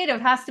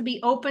creative has to be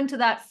open to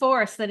that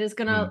force that is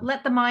going to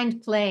let the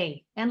mind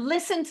play and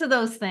listen to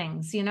those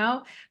things.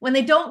 When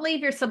they don't leave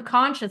your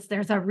subconscious,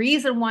 there's a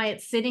reason why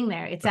it's sitting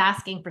there. It's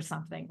asking for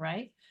something,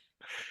 right?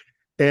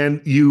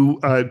 And you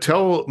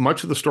tell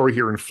much of the story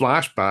here in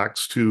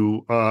flashbacks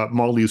to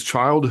Molly's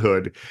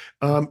childhood.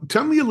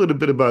 Tell me a little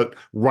bit about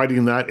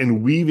writing that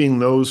and weaving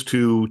those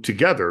two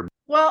together.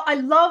 Well, I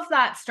love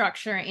that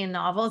structure in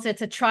novels.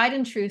 It's a tried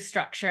and true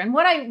structure. And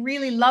what I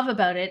really love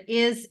about it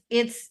is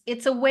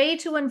it's a way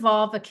to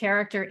involve a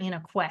character in a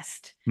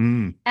quest.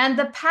 And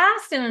the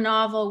past in a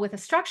novel with a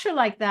structure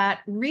like that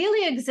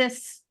really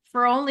exists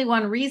for only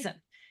one reason: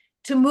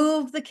 to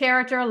move the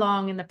character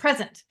along in the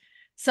present.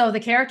 So the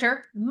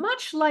character,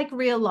 much like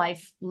real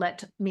life,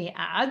 let me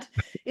add,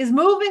 is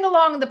moving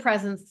along in the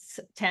present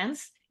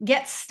tense,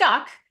 gets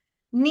stuck,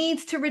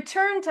 needs to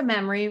return to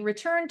memory,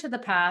 return to the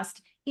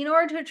past, in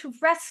order to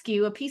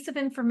rescue a piece of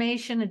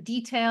information, a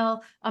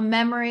detail, a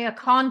memory, a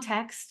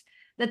context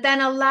that then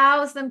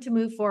allows them to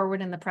move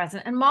forward in the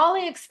present. And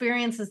Molly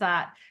experiences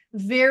that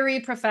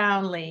very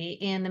profoundly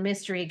in The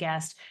Mystery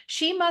Guest.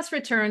 She must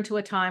return to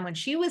a time when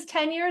she was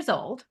 10 years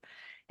old,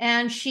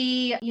 and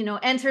she,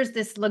 enters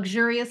this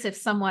luxurious, if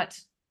somewhat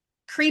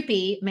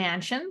creepy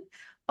mansion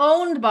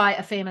owned by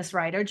a famous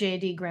writer,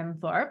 J.D.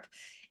 Grimthorpe,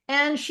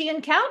 and she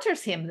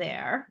encounters him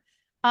there.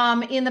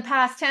 In the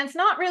past tense,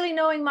 not really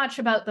knowing much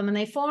about them, and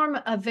they form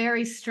a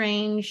very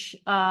strange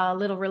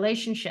little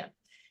relationship.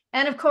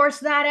 And of course,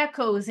 that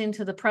echoes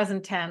into the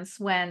present tense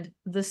when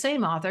the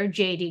same author,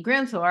 J.D.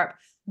 Grimthorpe,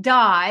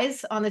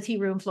 dies on the tea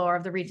room floor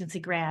of the Regency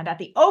Grand at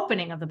the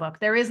opening of the book.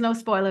 There is no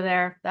spoiler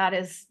there. That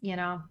is,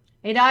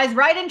 he dies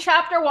right in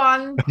chapter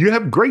 1. You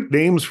have great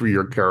names for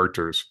your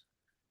characters.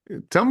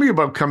 Tell me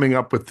about coming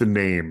up with the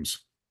names.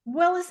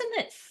 Well, isn't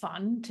it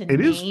fun to name?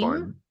 It is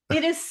fun.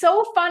 It is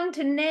so fun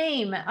to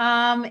name.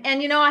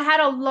 And, I had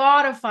a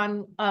lot of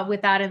fun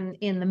with that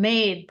in the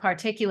Maid,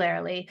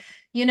 particularly.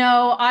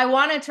 I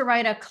wanted to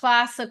write a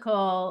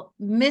classical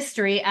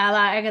mystery a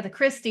la Agatha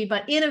Christie,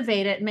 but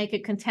innovate it and make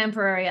it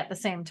contemporary at the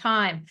same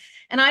time.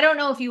 And I don't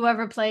know if you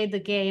ever played the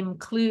game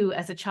Clue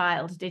as a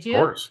child. Did you? Of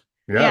course.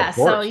 Yeah, of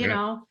course,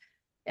 so,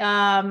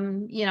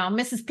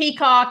 Mrs.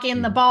 Peacock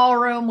in the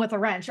ballroom with a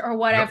wrench or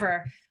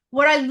whatever. Yep.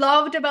 What I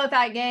loved about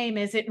that game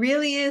is it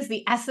really is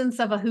the essence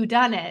of a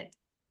whodunit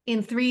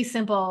in 3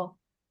 simple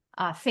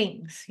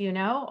things,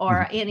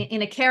 or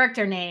in a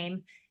character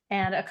name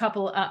and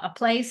a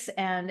place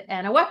and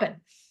a weapon.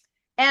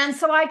 And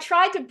so I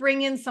tried to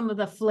bring in some of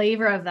the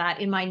flavor of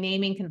that in my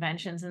naming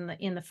conventions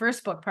in the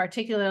first book,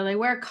 particularly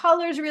where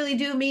colors really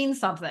do mean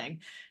something.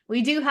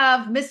 We do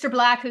have Mr.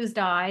 Black who's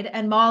died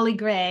and Molly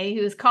Gray,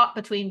 who is caught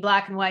between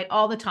black and white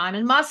all the time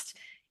and must,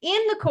 in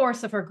the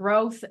course of her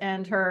growth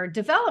and her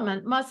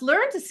development, must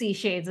learn to see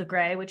shades of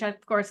gray, which,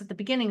 of course, at the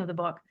beginning of the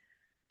book,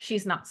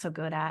 she's not so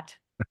good at.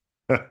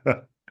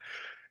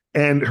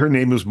 And her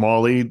name is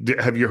Molly.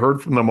 Have you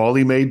heard from the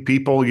Molly Maid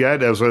people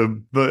yet? Is there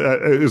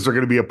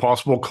going to be a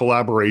possible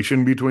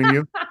collaboration between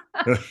you?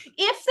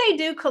 If they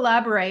do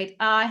collaborate,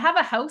 I have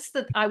a house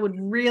that I would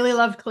really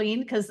love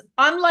cleaned because,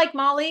 unlike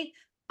Molly,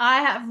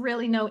 I have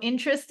really no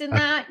interest in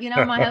that.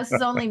 My house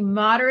is only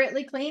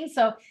moderately clean.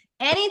 So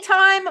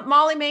anytime,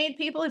 Molly Maid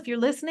people, if you're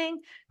listening,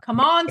 come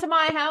on to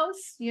my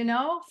house,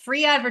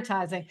 free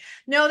advertising.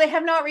 No, they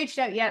have not reached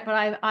out yet,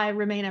 but I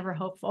remain ever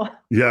hopeful.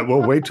 Yeah,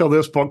 well, wait till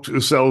this book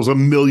sells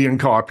 1 million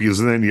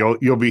copies and then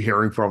you'll be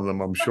hearing from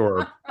them, I'm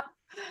sure.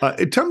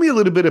 Tell me a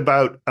little bit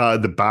about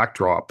the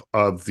backdrop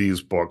of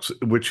these books,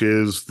 which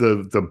is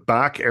the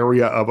back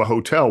area of a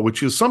hotel,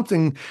 which is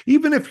something,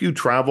 even if you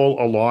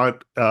travel a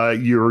lot,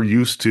 you're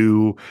used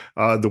to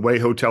the way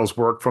hotels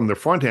work from the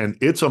front end.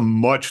 It's a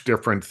much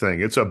different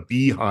thing. It's a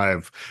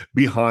beehive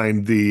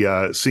behind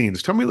the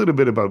scenes. Tell me a little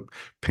bit about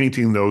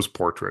painting those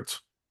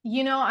portraits.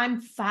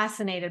 I'm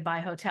fascinated by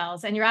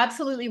hotels, and you're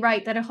absolutely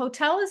right that a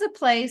hotel is a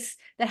place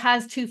that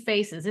has 2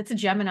 faces. It's a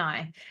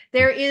Gemini.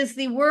 There is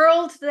the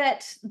world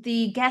that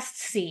the guest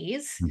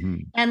sees,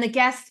 and the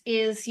guest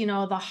is,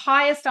 the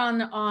highest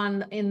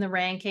on in the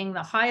ranking,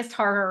 the highest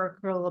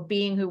hierarchical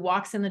being who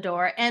walks in the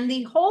door, and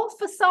the whole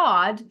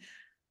facade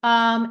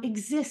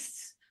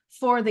exists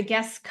for the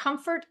guest's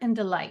comfort and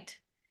delight.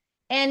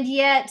 And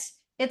yet,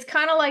 it's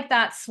kind of like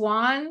that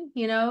swan,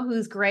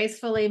 who's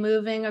gracefully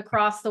moving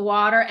across the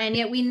water. And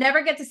yet we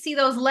never get to see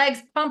those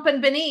legs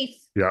pumping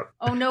beneath. Yeah.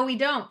 Oh, no, we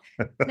don't.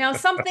 Now,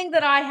 something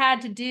that I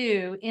had to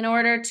do in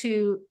order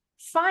to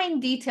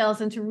find details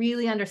and to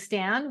really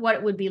understand what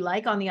it would be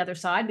like on the other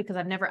side, because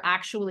I've never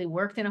actually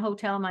worked in a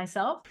hotel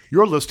myself.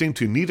 You're listening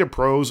to Nita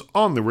Prose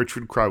on The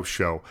Richard Crouse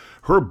Show.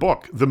 Her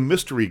book, The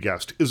Mystery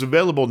Guest, is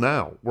available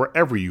now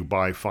wherever you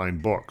buy fine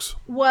books.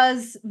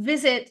 Was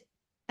visit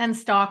and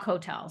stock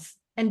hotels.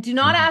 And do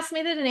not ask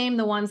me to name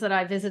the ones that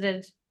I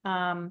visited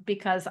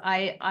because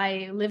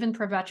I live in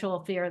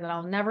perpetual fear that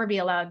I'll never be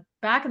allowed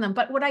back in them.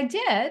 But what I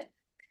did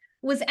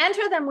was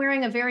enter them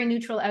wearing a very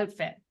neutral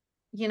outfit,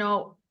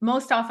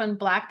 most often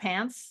black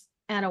pants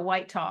and a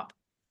white top,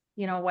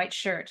 white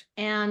shirt.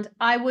 And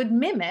I would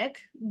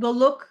mimic the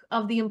look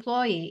of the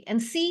employee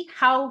and see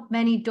how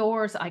many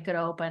doors I could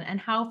open and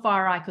how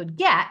far I could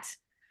get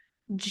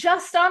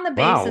just on the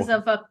basis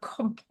of a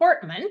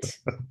comportment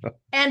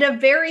and a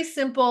very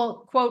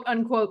simple quote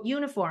unquote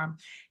uniform.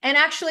 And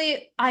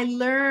actually, I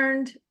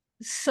learned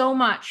so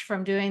much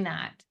from doing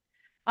that.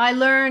 I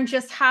learned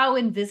just how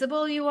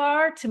invisible you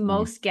are to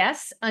most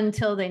guests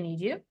until they need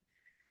you.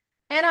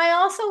 And I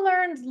also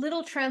learned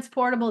little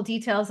transportable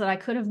details that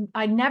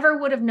I never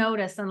would have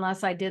noticed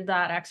unless I did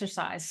that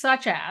exercise,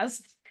 such as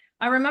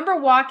I remember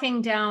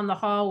walking down the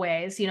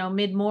hallways,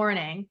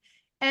 mid-morning,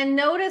 and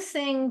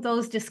noticing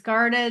those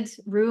discarded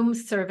room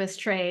service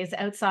trays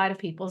outside of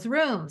people's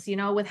rooms,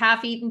 with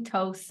half-eaten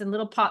toasts and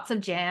little pots of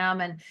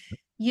jam. And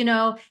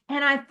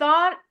I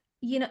thought,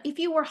 if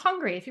you were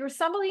hungry, if you were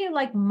somebody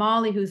like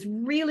Molly, who's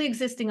really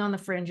existing on the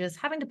fringes,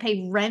 having to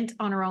pay rent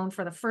on her own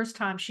for the first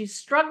time, she's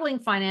struggling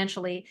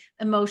financially,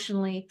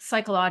 emotionally,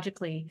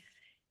 psychologically.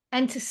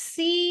 And to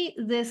see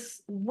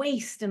this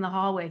waste in the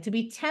hallway, to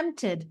be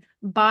tempted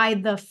by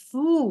the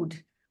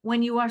food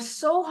when you are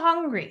so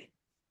hungry,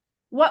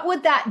 what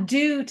would that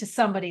do to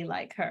somebody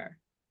like her?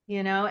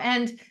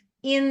 And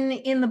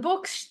in the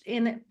books,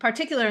 in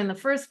particular in the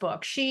first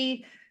book,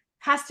 she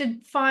has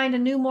to find a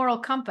new moral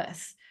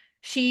compass.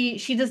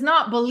 She does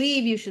not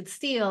believe you should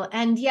steal,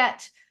 and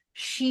yet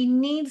she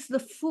needs the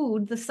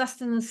food, the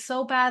sustenance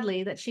so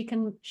badly that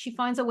she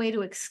finds a way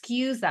to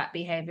excuse that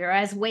behavior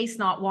as waste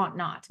not, want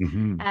not,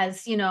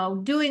 as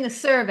doing a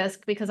service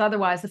because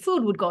otherwise the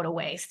food would go to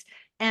waste,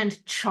 and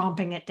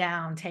chomping it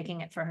down,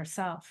 taking it for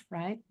herself,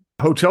 right?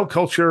 Hotel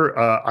culture,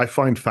 I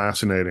find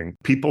fascinating.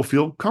 People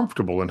feel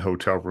comfortable in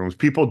hotel rooms.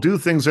 People do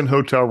things in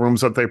hotel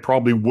rooms that they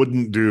probably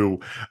wouldn't do,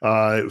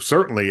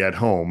 certainly at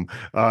home.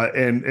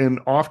 And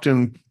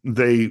often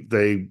they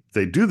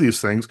do these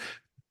things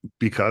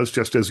because,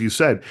 just as you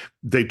said,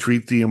 they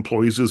treat the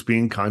employees as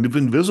being kind of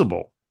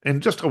invisible.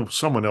 And just, oh,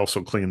 someone else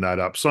will clean that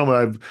up.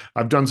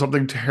 I've done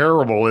something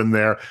terrible in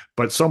there,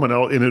 but someone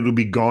else, and it'll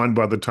be gone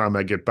by the time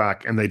I get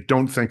back. And they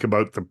don't think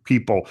about the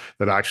people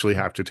that actually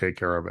have to take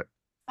care of it.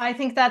 I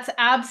think that's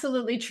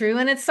absolutely true.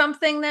 And it's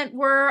something that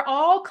we're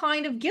all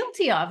kind of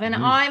guilty of. And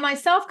I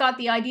myself got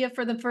the idea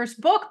for the first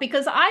book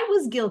because I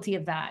was guilty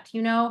of that.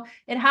 You know,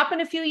 it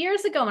happened a few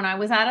years ago when I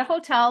was at a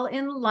hotel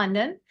in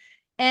London.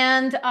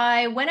 And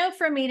I went out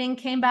for a meeting,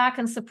 came back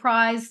and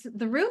surprised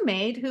the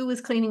roommate who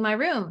was cleaning my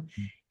room.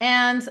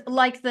 And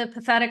like the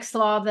pathetic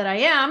slob that I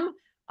am,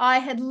 I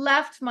had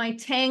left my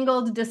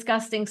tangled,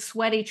 disgusting,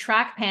 sweaty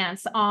track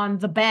pants on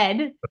the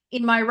bed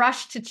in my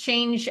rush to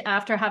change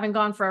after having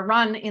gone for a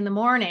run in the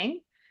morning.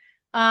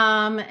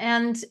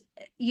 And,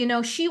 you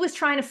know, she was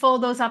trying to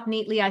fold those up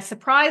neatly. I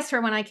surprised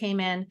her when I came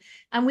in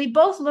and we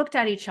both looked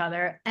at each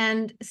other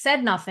and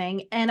said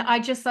nothing. And I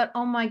just thought,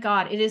 oh my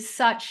God, it is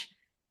such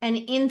an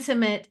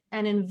intimate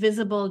and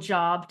invisible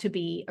job to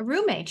be a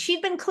roommate.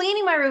 She'd been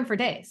cleaning my room for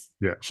days.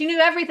 Yeah. She knew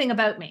everything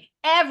about me,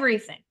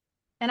 everything.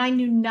 And I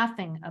knew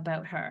nothing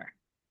about her.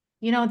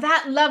 You know,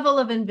 that level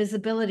of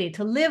invisibility,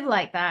 to live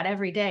like that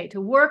every day, to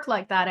work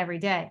like that every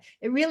day,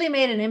 it really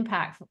made an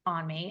impact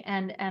on me.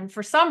 And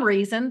for some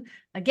reason,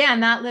 again,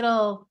 that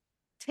little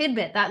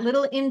tidbit, that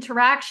little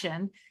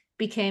interaction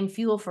became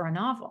fuel for a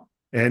novel.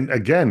 And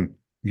again,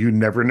 you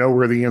never know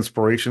where the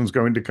inspiration is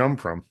going to come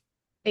from.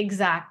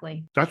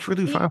 Exactly. That's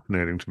really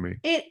fascinating to me.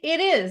 It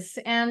is.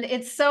 And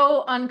it's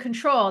so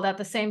uncontrolled at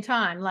the same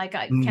time. Like,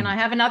 can I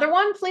have another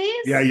one,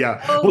 please?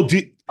 Yeah. Oh,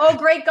 well,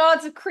 great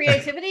gods of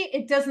creativity.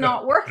 It does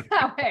not work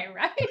that way,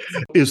 right?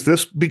 Is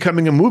this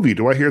becoming a movie?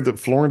 Do I hear that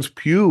Florence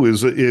Pugh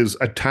is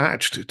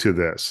attached to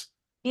this?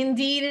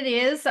 Indeed, it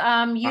is.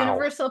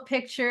 Universal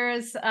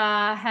Pictures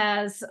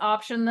has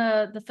optioned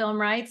the film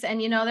rights, and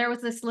you know there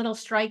was this little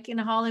strike in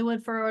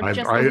Hollywood for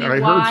just a wee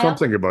while. I heard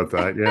something about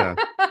that. Yeah.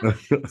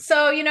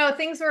 So you know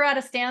things were at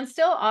a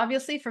standstill,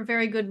 obviously for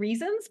very good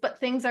reasons, but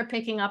things are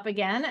picking up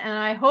again, and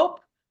I hope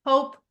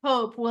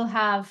we'll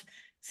have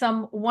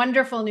some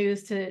wonderful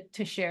news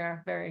to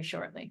share very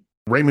shortly.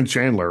 Raymond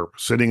Chandler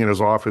sitting in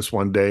his office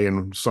one day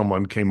and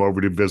someone came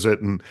over to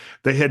visit and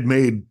they had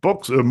made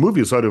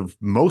movies out of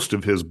most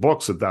of his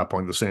books at that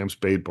point, the Sam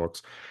Spade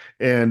books.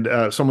 And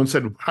someone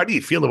said, how do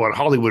you feel about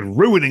Hollywood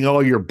ruining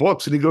all your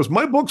books? And he goes,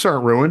 my books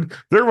aren't ruined.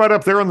 They're right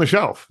up there on the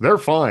shelf. They're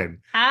fine.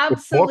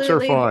 Absolutely. The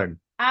books are fine.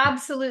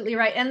 Absolutely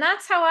right. And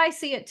that's how I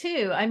see it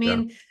too. I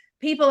mean,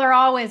 people are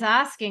always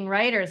asking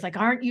writers, like,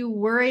 aren't you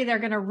worried they're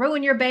going to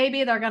ruin your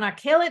baby? They're going to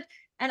kill it.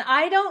 And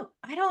I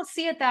don't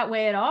see it that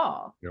way at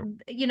all. Yep.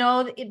 You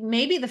know,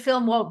 maybe the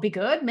film won't be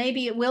good.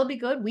 Maybe it will be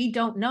good. We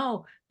don't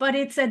know. But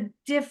it's a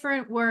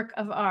different work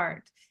of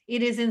art.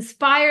 It is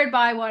inspired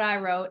by what I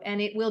wrote, and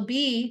it will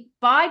be,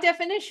 by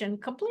definition,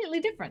 completely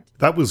different.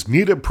 That was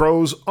Nita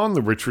Prose on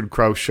The Richard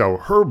Crouse Show.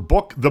 Her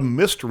book, The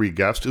Mystery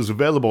Guest, is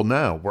available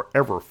now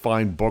wherever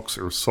fine books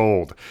are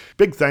sold.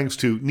 Big thanks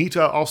to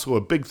Nita. Also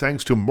a big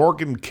thanks to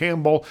Morgan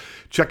Campbell.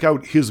 Check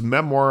out his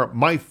memoir,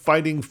 My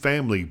Fighting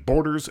Family,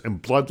 Borders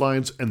and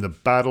Bloodlines and the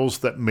Battles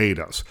That Made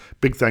Us.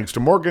 Big thanks to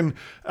Morgan.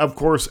 Of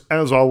course,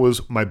 as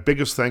always, my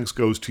biggest thanks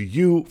goes to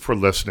you for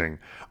listening.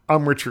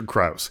 I'm Richard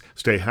Crouse.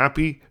 Stay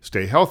happy,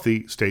 stay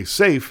healthy, stay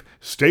safe,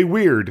 stay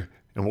weird,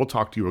 and we'll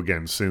talk to you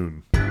again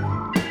soon.